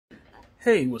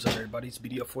Hey, what's up everybody? It's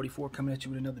BDF44 coming at you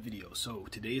with another video. So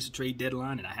today is the trade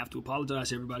deadline and I have to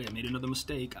apologize everybody. I made another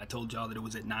mistake. I told y'all that it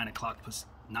was at 9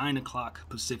 o'clock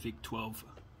Pacific, 12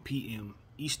 p.m.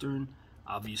 Eastern.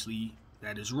 Obviously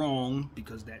that is wrong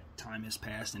because that time has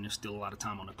passed and there's still a lot of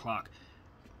time on the clock.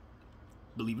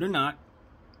 Believe it or not,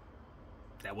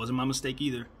 that wasn't my mistake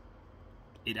either.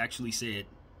 It actually said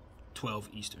 12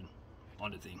 Eastern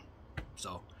on the thing.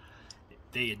 So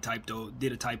they had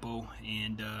did a typo,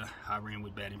 and I ran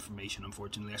with bad information,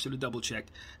 unfortunately. I should have double checked.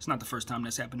 It's not the first time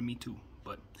that's happened to me too,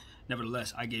 but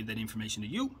nevertheless, I gave that information to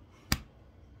you.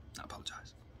 I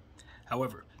apologize.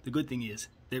 However, the good thing is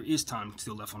there is time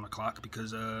still left on the clock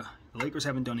because the Lakers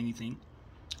haven't done anything,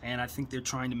 and I think they're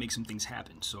trying to make some things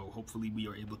happen, so hopefully we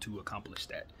are able to accomplish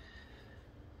that.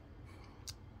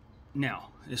 Now,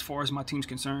 as far as my team's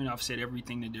concerned, I've said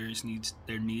everything that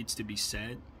there needs to be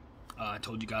said. I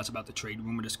told you guys about the trade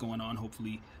rumor that's going on.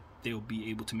 Hopefully they'll be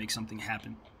able to make something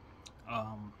happen.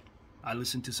 I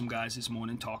listened to some guys this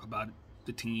morning talk about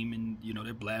the team, and you know,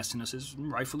 they're blasting us, as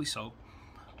rightfully so.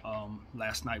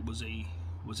 Last night was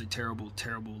a terrible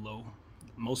low.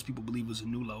 Most people believe it was a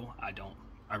new low.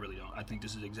 I really don't. I think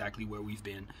this is exactly where we've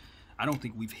been. I don't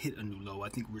think we've hit a new low. I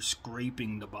think we're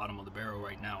scraping the bottom of the barrel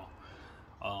right now.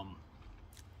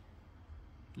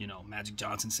 You know, Magic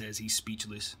Johnson says he's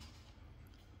speechless.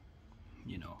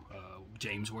 You know,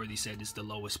 James Worthy said it's the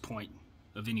lowest point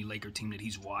of any Laker team that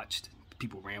he's watched.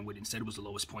 People ran with it and said it was the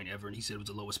lowest point ever, and he said it was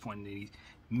the lowest point, that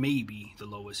maybe the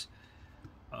lowest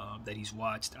that he's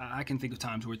watched. I can think of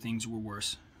times where things were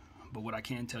worse, but what I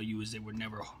can tell you is they were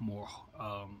never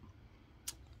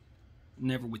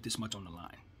with this much on the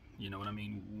line. You know what I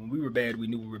mean? When we were bad, we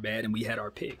knew we were bad, and we had our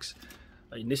picks.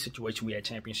 In this situation, we had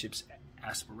championships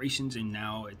aspirations, and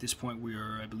now at this point we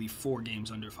are, I believe, 4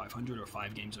 games under 500 or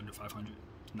 5 games under 500.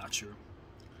 Not sure.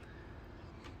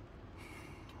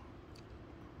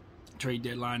 Trade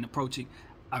deadline approaching.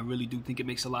 I really do think it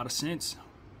makes a lot of sense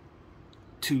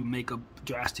to make a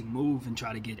drastic move and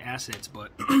try to get assets,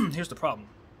 but here's the problem.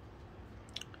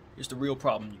 Here's the real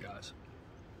problem, you guys.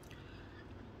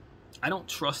 I don't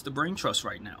trust the brain trust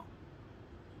right now.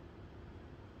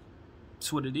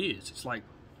 That's what it is. It's like,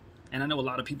 and I know a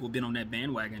lot of people have been on that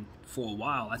bandwagon for a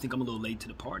while. I think I'm a little late to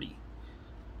the party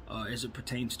as it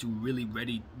pertains to really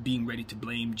being ready to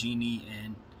blame Jeanie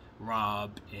and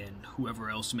Rob and whoever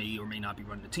else may or may not be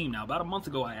running the team. Now, about a month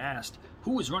ago, I asked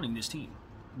who is running this team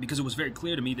because it was very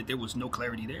clear to me that there was no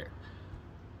clarity there.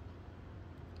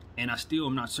 And I still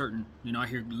am not certain. You know, I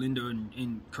hear Linda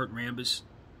and Kurt Rambis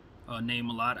name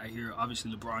a lot. I hear,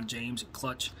 obviously, LeBron James and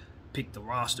Clutch pick the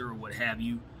roster or what have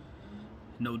you.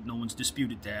 No one's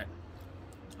disputed that.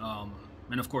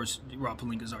 And of course, Rob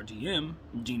Pelinka's our GM,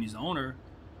 and Jeanie's the owner.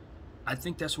 I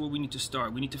think that's where we need to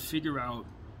start. We need to figure out,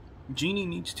 Jeanie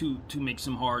needs to make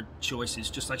some hard choices,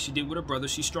 just like she did with her brother.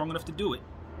 She's strong enough to do it.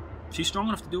 She's strong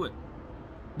enough to do it.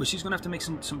 But she's going to have to make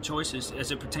some choices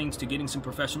as it pertains to getting some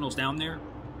professionals down there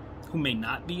who may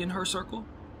not be in her circle,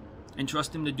 and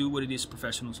trust them to do what it is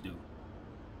professionals do.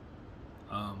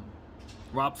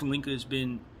 Rob Pelinka has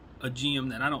been a GM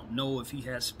that I don't know if he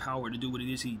has power to do what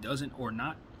it is he doesn't or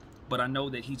not, but I know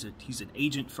that he's an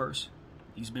agent first.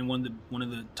 He's been one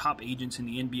of the top agents in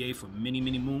the NBA for many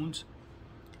moons,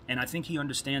 and I think he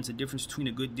understands the difference between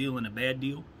a good deal and a bad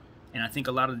deal. And I think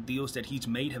a lot of the deals that he's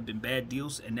made have been bad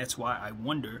deals, and that's why I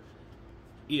wonder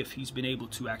if he's been able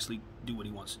to actually do what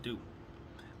he wants to do.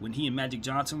 When he and Magic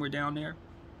Johnson were down there,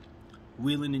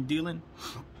 wheeling and dealing,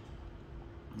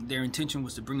 their intention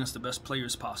was to bring us the best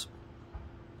players possible.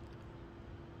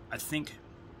 I think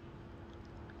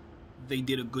they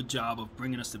did a good job of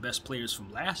bringing us the best players from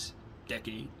last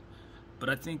decade, but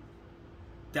I think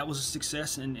that was a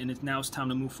success, and now it's time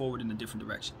to move forward in a different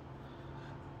direction.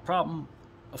 Problem,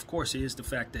 of course, is the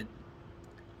fact that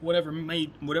whatever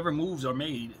moves are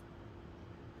made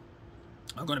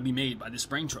are going to be made by this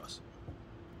brain trust.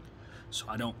 So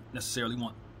I don't necessarily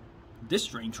want this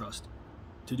brain trust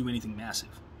to do anything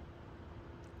massive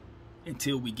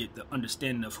until we get the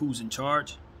understanding of who's in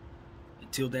charge.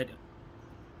 Until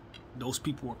those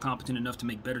people are competent enough to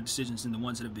make better decisions than the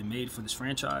ones that have been made for this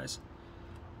franchise,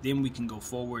 then we can go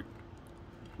forward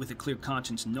with a clear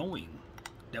conscience, knowing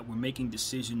that we're making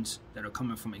decisions that are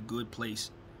coming from a good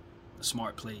place, a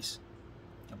smart place,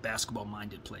 a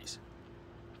basketball-minded place.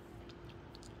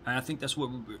 And I think that's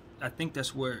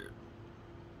where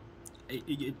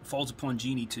it falls upon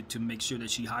Jeanie to make sure that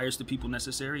she hires the people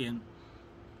necessary and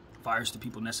fires the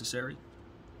people necessary.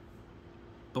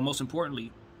 But most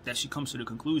importantly, that she comes to the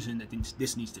conclusion that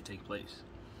this needs to take place.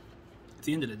 At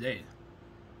the end of the day,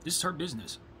 this is her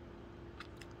business.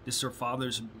 This is her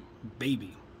father's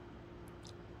baby.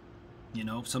 You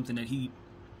know, something that he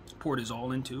poured his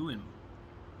all into and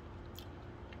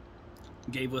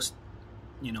gave us,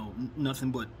 you know,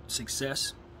 nothing but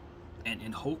success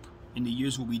and hope. In the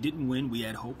years where we didn't win, we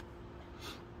had hope.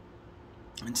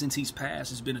 And since he's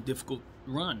passed, it's been a difficult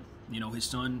run. You know, his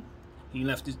son, he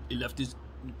left his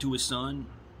to his son,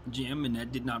 Jim, and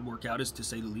that did not work out, as to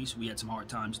say the least. We had some hard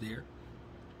times there.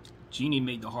 Jeanie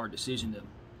made the hard decision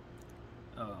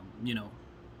to, you know,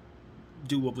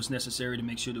 do what was necessary to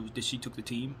make sure that she took the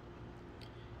team.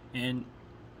 And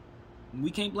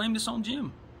we can't blame this on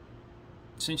Jim.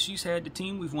 Since she's had the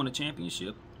team, we've won a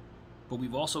championship, but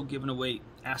we've also given away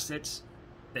assets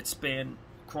that span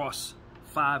across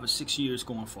 5 or 6 years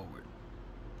going forward.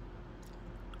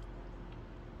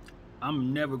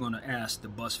 I'm never going to ask the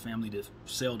Buss family to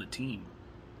sell the team,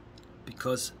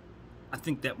 because I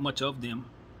think that much of them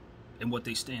and what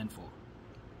they stand for.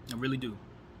 I really do.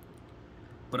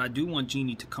 But I do want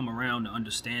Jeanie to come around to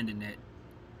understanding that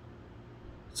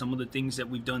some of the things that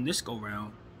we've done this go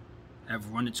round have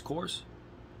run its course.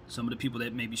 Some of the people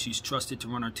that maybe she's trusted to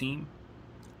run our team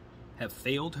have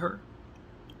failed her.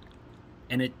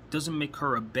 And it doesn't make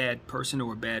her a bad person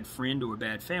or a bad friend or a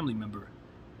bad family member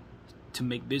to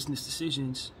make business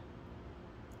decisions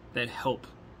that help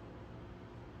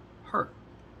her.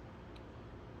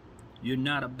 You're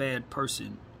not a bad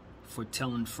person for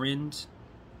telling friends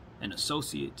and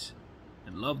associates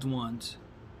and loved ones,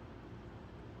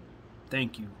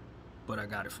 thank you, but I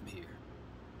got it from here.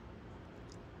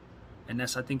 And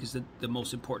that's, I think, is the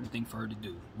most important thing for her to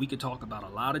do. We could talk about a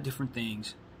lot of different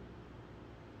things,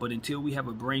 but until we have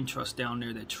a brain trust down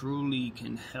there that truly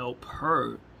can help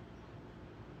her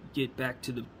get back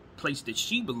to the place that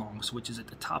she belongs, which is at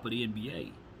the top of the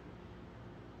NBA,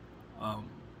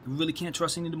 we really can't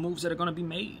trust any of the moves that are going to be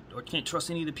made, or can't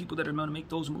trust any of the people that are going to make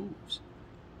those moves.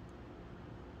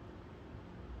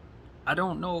 I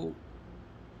don't know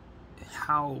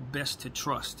how best to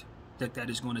trust that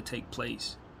is going to take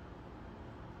place.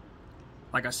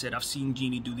 Like I said, I've seen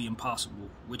Jeanie do the impossible,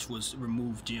 which was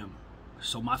remove Jim.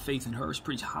 So my faith in her is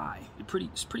pretty high.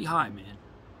 It's pretty high, man.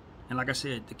 And like I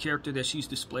said, the character that she's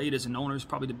displayed as an owner is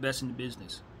probably the best in the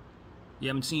business. You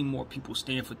haven't seen more people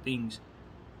stand for things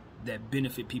that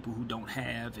benefit people who don't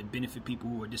have, and benefit people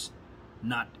who are just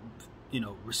not, you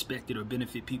know, respected, or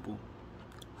benefit people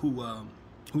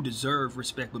who deserve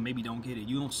respect but maybe don't get it.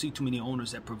 You don't see too many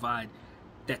owners that provide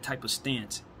that type of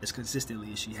stance as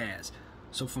consistently as she has.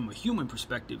 So from a human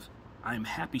perspective, I am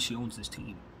happy she owns this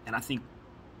team. And I think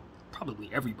probably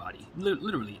everybody,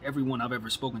 literally everyone I've ever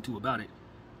spoken to about it,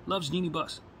 loves Jeanie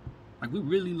Buss. Like, we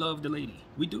really love the lady.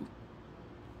 We do.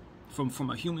 From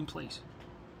a human place.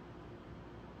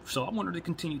 So I want her to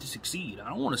continue to succeed. I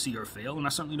don't want to see her fail, and I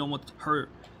certainly don't want her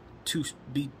to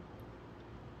be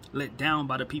let down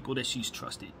by the people that she's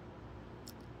trusted.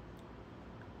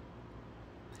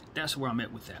 That's where I'm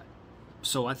at with that.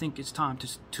 So I think it's time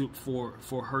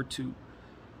for her to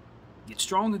get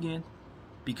strong again,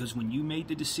 because when you made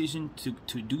the decision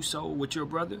to do so with your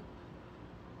brother,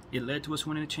 it led to us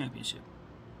winning a championship.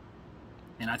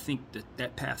 And I think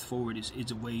that path forward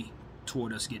is a way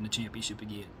toward us getting a championship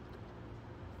again.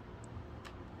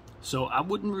 So I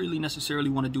wouldn't really necessarily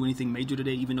want to do anything major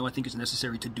today, even though I think it's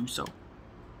necessary to do so,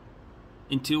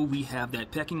 until we have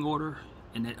that pecking order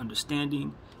and that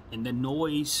understanding and the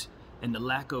noise and the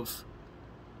lack of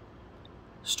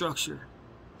structure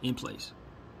in place.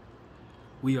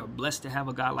 We are blessed to have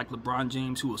a guy like LeBron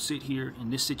James who will sit here in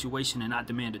this situation and not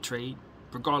demand a trade,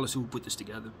 regardless of who put this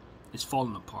together. It's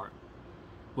falling apart.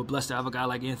 We're blessed to have a guy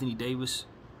like Anthony Davis,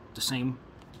 the same,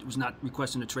 was not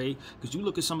requesting a trade. Because you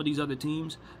look at some of these other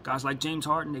teams, guys like James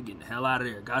Harden, they're getting the hell out of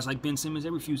there. Guys like Ben Simmons, they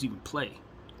refuse to even play.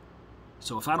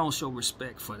 So if I don't show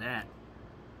respect for that,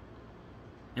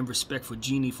 and respect for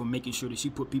Jeanie for making sure that she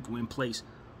put people in place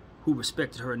who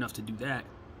respected her enough to do that,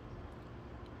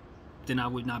 then I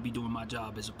would not be doing my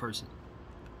job as a person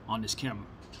on this camera.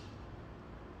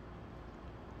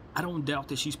 I don't doubt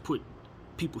that she's put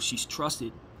people she's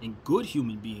trusted and good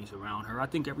human beings around her. I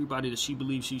think everybody that she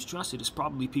believes she's trusted is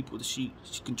probably people that she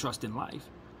can trust in life.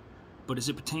 But as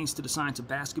it pertains to the science of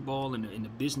basketball and the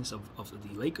business of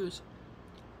the Lakers,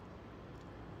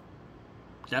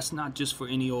 that's not just for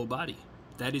any old body.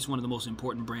 That is one of the most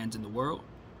important brands in the world,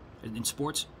 in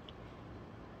sports.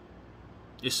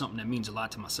 It's something that means a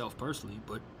lot to myself personally,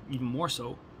 but even more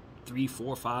so, 3,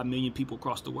 4, 5 million people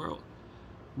across the world.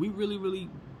 We really, really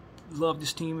love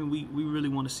this team, and we really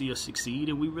want to see us succeed,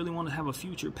 and we really want to have a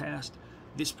future past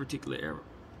this particular era.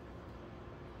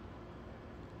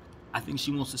 I think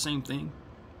she wants the same thing.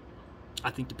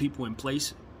 I think the people in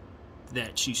place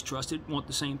that she's trusted want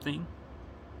the same thing.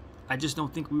 I just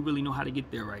don't think we really know how to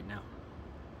get there right now.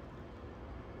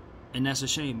 And that's a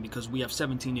shame, because we have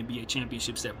 17 NBA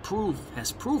championships that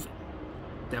has proven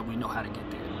that we know how to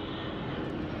get there.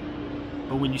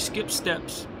 But when you skip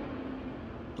steps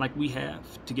like we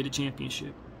have to get a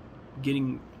championship,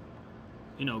 getting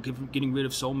rid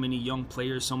of so many young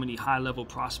players, so many high-level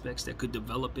prospects that could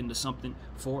develop into something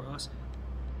for us.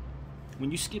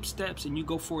 When you skip steps and you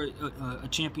go for a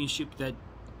championship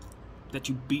that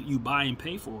you buy and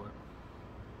pay for,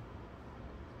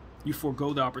 you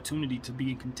forego the opportunity to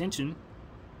be in contention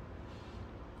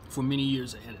for many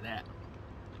years ahead of that.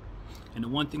 And the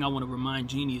one thing I want to remind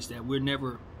Jeanie is that we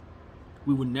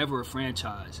were never a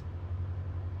franchise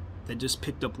that just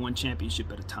picked up one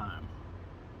championship at a time.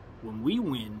 When we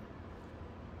win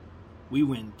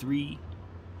 3,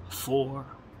 4,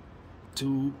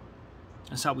 2.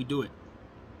 That's how we do it.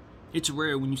 It's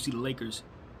rare when you see the Lakers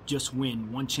just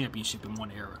win one championship in one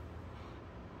era.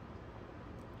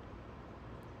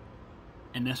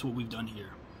 And that's what we've done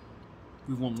here.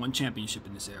 We've won one championship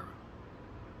in this era.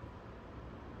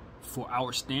 For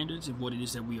our standards of what it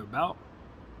is that we are about,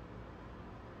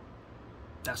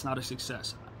 that's not a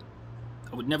success.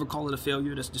 I would never call it a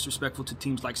failure. That's disrespectful to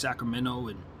teams like Sacramento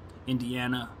and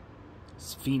Indiana,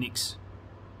 Phoenix,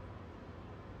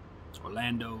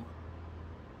 Orlando,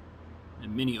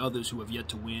 and many others who have yet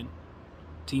to win.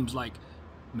 Teams like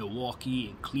Milwaukee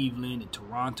and Cleveland and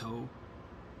Toronto,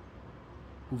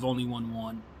 who've only won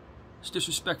one. It's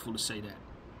disrespectful to say that.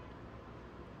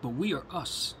 But we are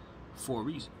us for a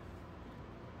reason.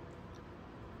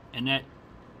 And that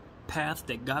path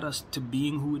that got us to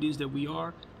being who it is that we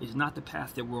are is not the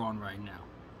path that we're on right now.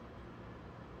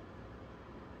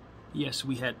 Yes,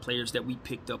 we had players that we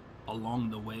picked up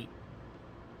along the way.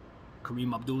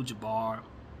 Kareem Abdul-Jabbar.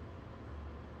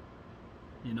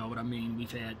 You know what I mean?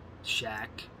 We've had Shaq.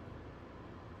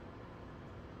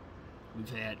 We've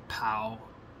had Powell.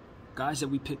 Guys that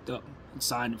we picked up and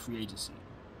signed in free agency.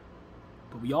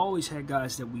 But we always had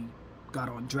guys that we got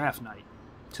on draft night,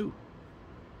 too.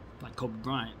 Like Kobe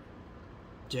Bryant,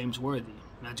 James Worthy,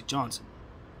 Magic Johnson.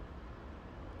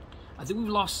 I think we've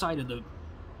lost sight of the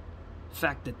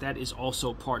fact that that is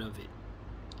also part of it.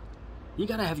 You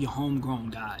got to have your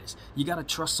homegrown guys. You got to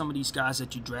trust some of these guys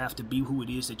that you draft to be who it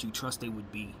is that you trust they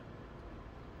would be.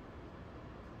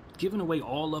 Giving away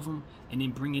all of them and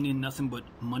then bringing in nothing but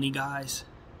money guys,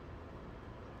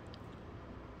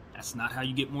 that's not how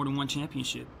you get more than one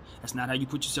championship. That's not how you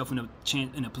put yourself in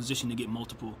a position to get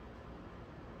multiple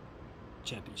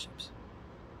championships.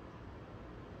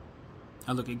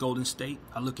 I look at Golden State.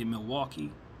 I look at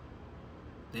Milwaukee.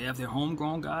 They have their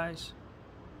homegrown guys.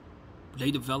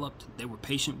 They developed. They were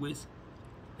patient with.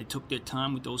 They took their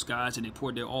time with those guys and they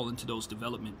poured their all into their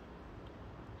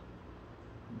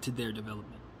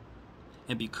development.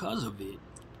 And because of it,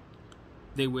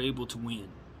 they were able to win.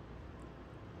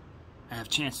 I have a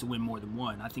chance to win more than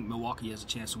one. I think Milwaukee has a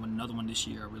chance to win another one this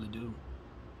year. I really do.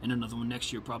 And another one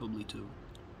next year probably too.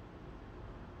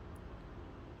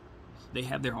 They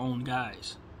have their own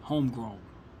guys, homegrown.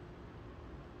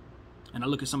 And I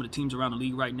look at some of the teams around the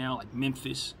league right now, like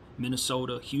Memphis,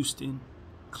 Minnesota, Houston,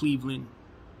 Cleveland.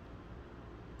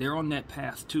 They're on that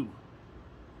path too.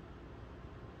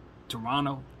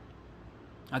 Toronto.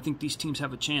 I think these teams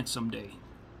have a chance someday.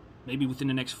 Maybe within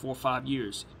the next 4 or 5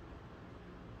 years.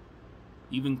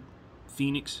 Even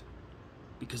Phoenix,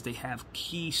 because they have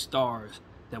key stars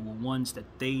that were ones that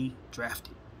they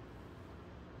drafted.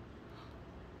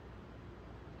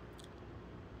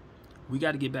 We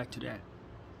got to get back to that.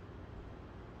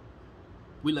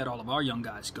 We let all of our young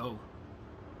guys go.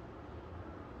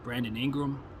 Brandon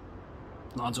Ingram,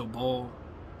 Lonzo Ball,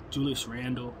 Julius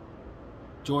Randle,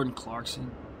 Jordan Clarkson.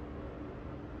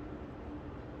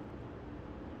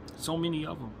 So many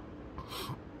of them.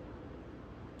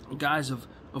 Guys of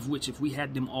which, if we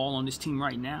had them all on this team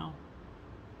right now,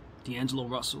 D'Angelo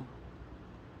Russell,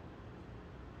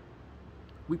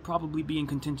 we'd probably be in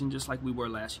contention just like we were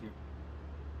last year.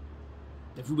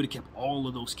 If we would have kept all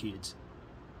of those kids.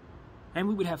 And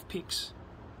we would have picks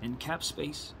and cap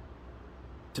space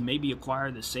to maybe acquire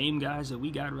the same guys that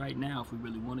we got right now if we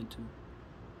really wanted to.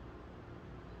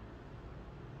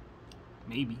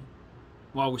 Maybe.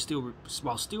 While still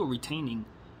retaining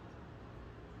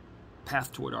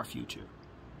path toward our future.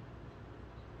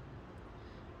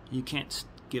 You can't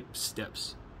skip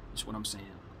steps, is what I'm saying.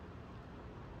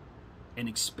 And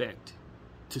expect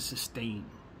to sustain.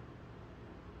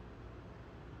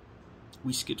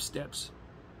 We skipped steps,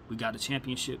 we got a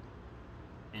championship,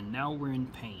 and now we're in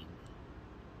pain.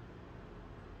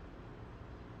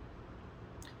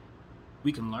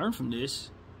 We can learn from this,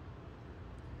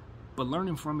 but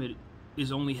learning from it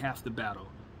is only half the battle.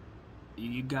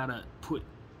 You gotta put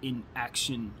in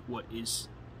action what is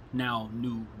now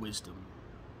new wisdom.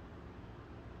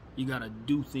 You got to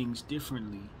do things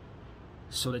differently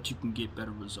so that you can get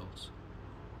better results.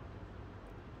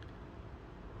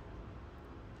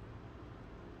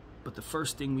 But the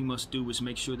first thing we must do is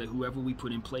make sure that whoever we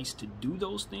put in place to do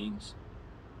those things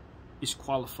is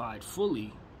qualified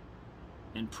fully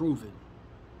and proven.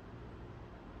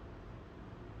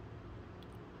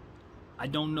 I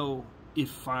don't know if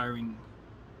firing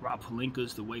Rob Pelinka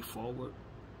is the way forward,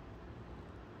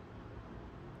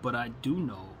 but I do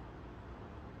know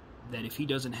that if he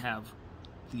doesn't have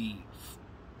the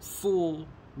full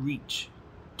reach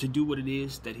to do what it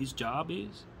is that his job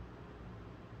is,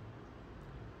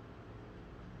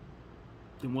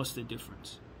 then what's the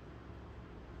difference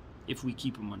if we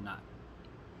keep him or not,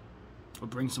 or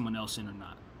bring someone else in or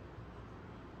not?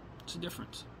 It's a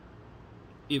difference.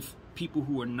 If people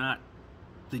who are not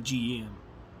the GM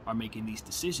are making these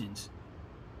decisions,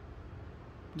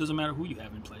 it doesn't matter who you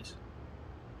have in place.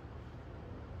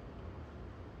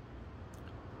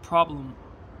 Problem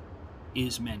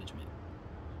is management.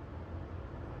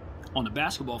 On the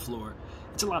basketball floor,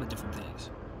 it's a lot of different things.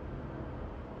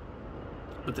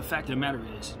 But the fact of the matter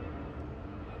is,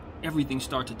 everything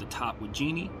starts at the top with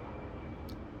Jeanie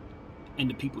and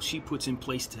the people she puts in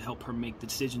place to help her make the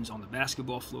decisions on the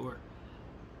basketball floor,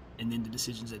 and then the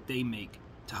decisions that they make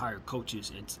to hire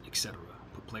coaches, and etc.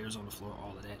 Put players on the floor,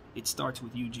 all of that. It starts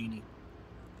with you, Jeanie.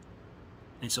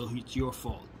 And so it's your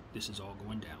fault this is all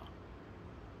going down.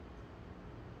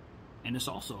 And it's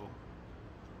also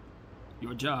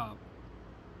your job,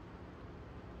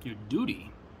 your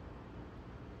duty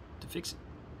to fix it.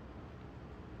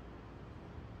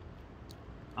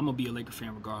 I'm going to be a Laker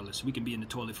fan regardless. We can be in the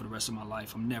toilet for the rest of my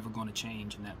life. I'm never going to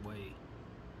change in that way.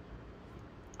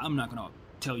 I'm not going to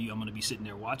tell you I'm going to be sitting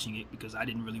there watching it, because I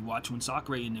didn't really watch when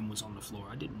Sakura and them was on the floor.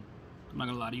 I didn't. I'm not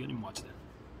going to lie to you. I didn't watch that.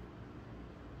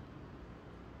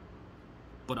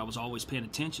 But I was always paying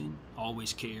attention,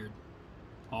 always cared,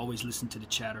 always listened to the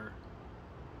chatter.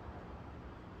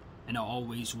 And I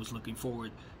always was looking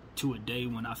forward to a day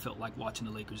when I felt like watching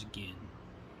the Lakers again.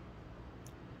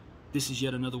 This is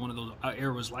yet another one of those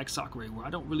eras like Sakura where I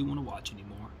don't really want to watch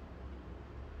anymore.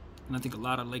 And I think a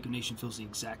lot of Laker Nation feels the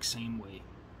exact same way.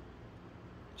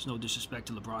 There's no disrespect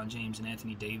to LeBron James and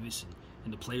Anthony Davis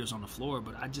and the players on the floor,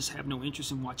 but I just have no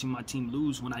interest in watching my team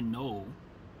lose when I know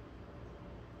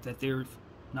that they're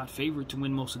not favored to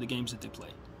win most of the games that they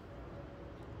play.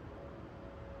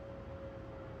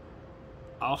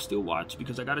 I'll still watch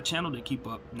because I got a channel to keep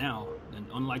up now, and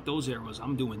unlike those eras,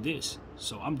 I'm doing this,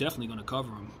 so I'm definitely going to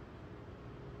cover them.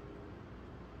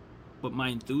 But my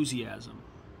enthusiasm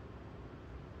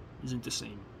isn't the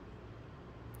same.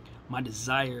 My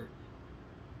desire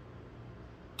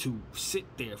to sit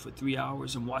there for 3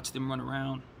 hours and watch them run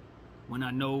around when I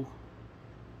know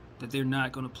that they're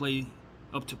not going to play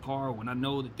up to par, when I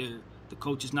know that the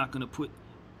coach is not going to put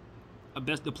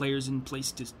the players in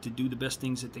place to do the best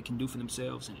things that they can do for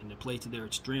themselves and to play to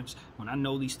their strengths, when I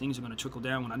know these things are going to trickle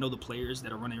down, when I know the players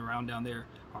that are running around down there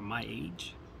are my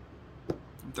age.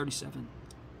 I'm 37.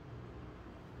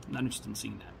 I'm not interested in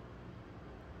seeing that.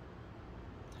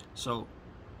 So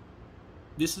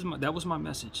that was my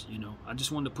message, you know. I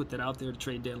just wanted to put that out there. The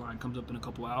trade deadline comes up in a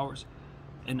couple hours,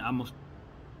 and I'm gonna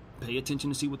pay attention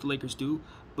to see what the Lakers do.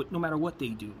 But no matter what they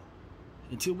do,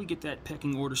 until we get that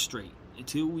pecking order straight,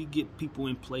 until we get people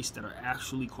in place that are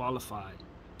actually qualified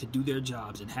to do their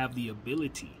jobs and have the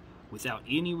ability without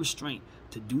any restraint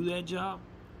to do that job,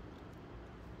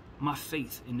 my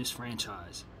faith in this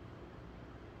franchise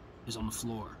is on the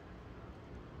floor.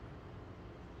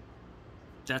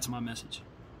 That's my message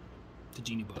to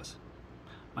Jeanie Buss.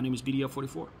 My name is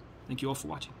BDL44. Thank you all for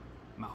watching.